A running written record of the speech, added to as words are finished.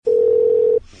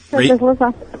This is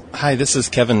Lisa. Hi, this is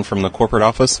Kevin from the corporate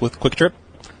office with Quick Trip.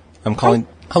 I'm calling. Hi.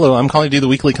 Hello, I'm calling to do the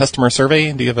weekly customer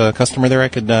survey. Do you have a customer there I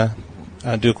could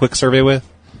do a quick survey with?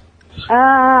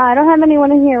 I don't have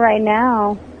anyone in here right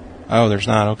now. Oh, there's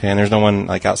not. Okay, and there's no one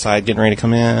like outside getting ready to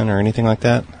come in or anything like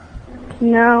that?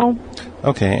 No.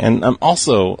 Okay, and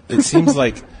also, it seems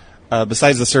like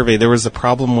besides the survey, there was a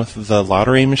problem with the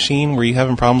lottery machine. Were you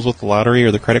having problems with the lottery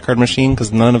or the credit card machine?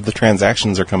 Because none of the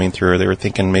transactions are coming through. They were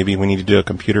thinking maybe we need to do a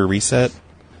computer reset.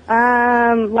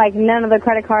 Like none of the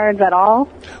credit cards at all?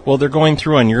 Well, they're going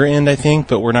through on your end, I think,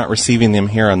 but we're not receiving them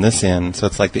here on this end. So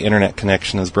it's like the internet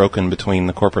connection is broken between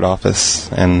the corporate office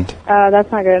and... Oh,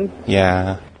 that's not good.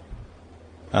 Yeah.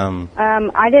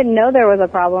 I didn't know there was a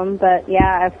problem, but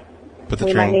yeah,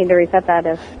 we might need to reset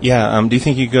that. Yeah, do you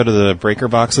think you could go to the breaker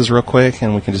boxes real quick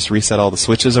and we can just reset all the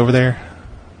switches over there?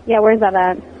 Yeah, where's that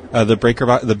at?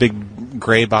 The big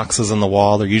gray boxes on the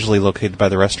wall, they're usually located by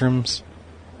the restrooms.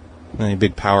 Any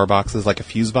big power boxes, like a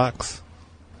fuse box?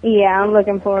 Yeah, I'm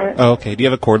looking for it. Oh, okay. Do you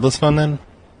have a cordless phone then?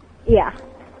 Yeah.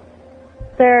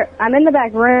 I'm in the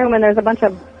back room, and there's a bunch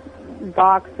of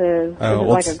boxes. Is it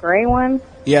like a gray one?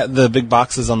 Yeah, the big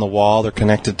boxes on the wall, they're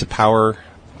connected to power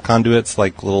conduits,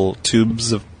 like little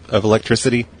tubes of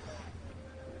electricity.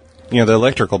 You know, the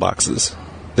electrical boxes.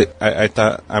 I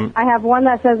have one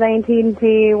that says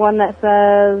AT&T, one that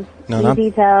says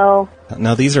Detail.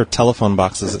 No, these are telephone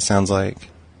boxes, it sounds like.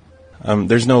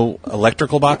 There's no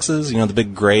electrical boxes, you know, the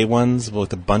big gray ones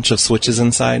with a bunch of switches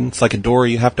inside. It's like a door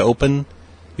you have to open.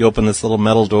 You open this little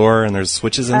metal door and there's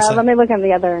switches inside. Let me look in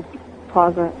the other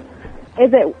closet.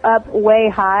 Is it up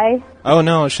way high? Oh,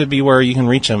 no, it should be where you can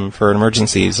reach them for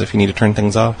emergencies if you need to turn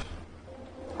things off.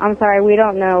 I'm sorry, we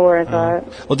don't know where it's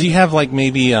at. Well, do you have, like,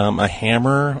 maybe a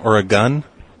hammer or a gun?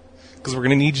 Because we're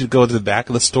going to need you to go to the back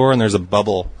of the store and there's a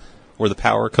bubble where the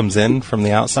power comes in from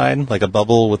the outside, like a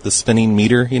bubble with the spinning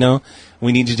meter, you know.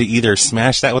 We need you to either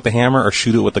smash that with the hammer or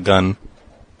shoot it with the gun.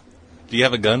 Do you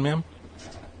have a gun, ma'am?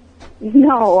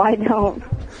 No, I don't.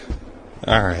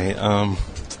 All right.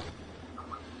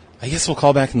 I guess we'll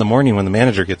call back in the morning when the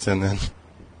manager gets in then.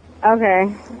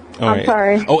 Okay. I'm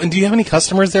sorry. Oh, and do you have any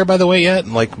customers there, by the way, yet?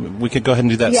 Like, we could go ahead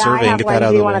and do that survey and get that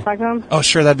out of the way. Do you want to talk to them? Oh,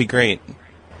 sure, that'd be great. Okay.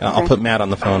 I'll put Matt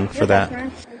on the phone for that.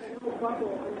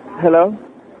 Hello?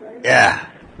 Yeah.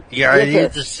 Are you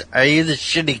the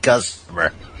shitty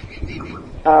customer?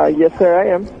 Yes, sir, I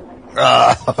am.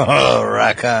 Oh,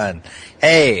 rock on.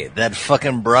 Hey, that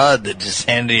fucking broad that just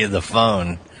handed you the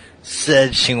phone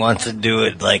said she wants to do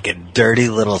it like a dirty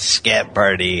little scat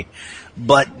party,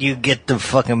 but you get to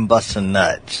fucking busting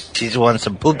nuts. She wants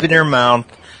to poop in her mouth,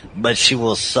 but she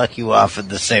will suck you off at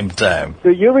the same time.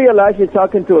 Do you realize you're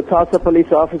talking to a Tulsa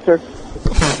police officer?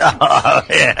 Oh,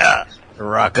 yeah.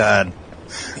 Rock on,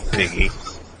 Piggy.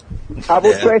 I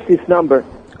will trace his number.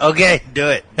 Okay, do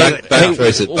it.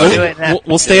 Trace it.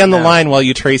 We'll stay on the line while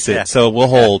you trace it, so we'll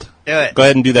hold. Do it. Go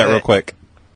ahead and do that real quick.